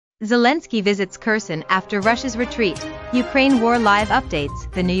Zelensky visits Kherson after Russia's retreat. Ukraine war live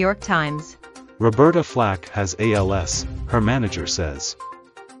updates, The New York Times. Roberta Flack has ALS, her manager says.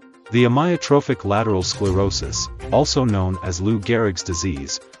 The amyotrophic lateral sclerosis, also known as Lou Gehrig's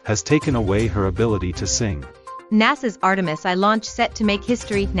disease, has taken away her ability to sing. NASA's Artemis I launch set to make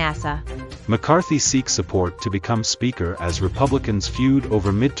history, NASA. McCarthy seeks support to become Speaker as Republicans feud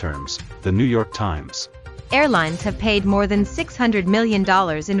over midterms, The New York Times. Airlines have paid more than $600 million in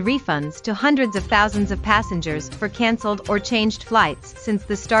refunds to hundreds of thousands of passengers for canceled or changed flights since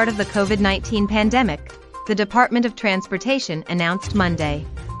the start of the COVID-19 pandemic, the Department of Transportation announced Monday.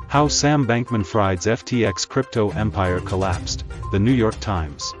 How Sam Bankman-Fried's FTX crypto empire collapsed, The New York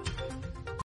Times.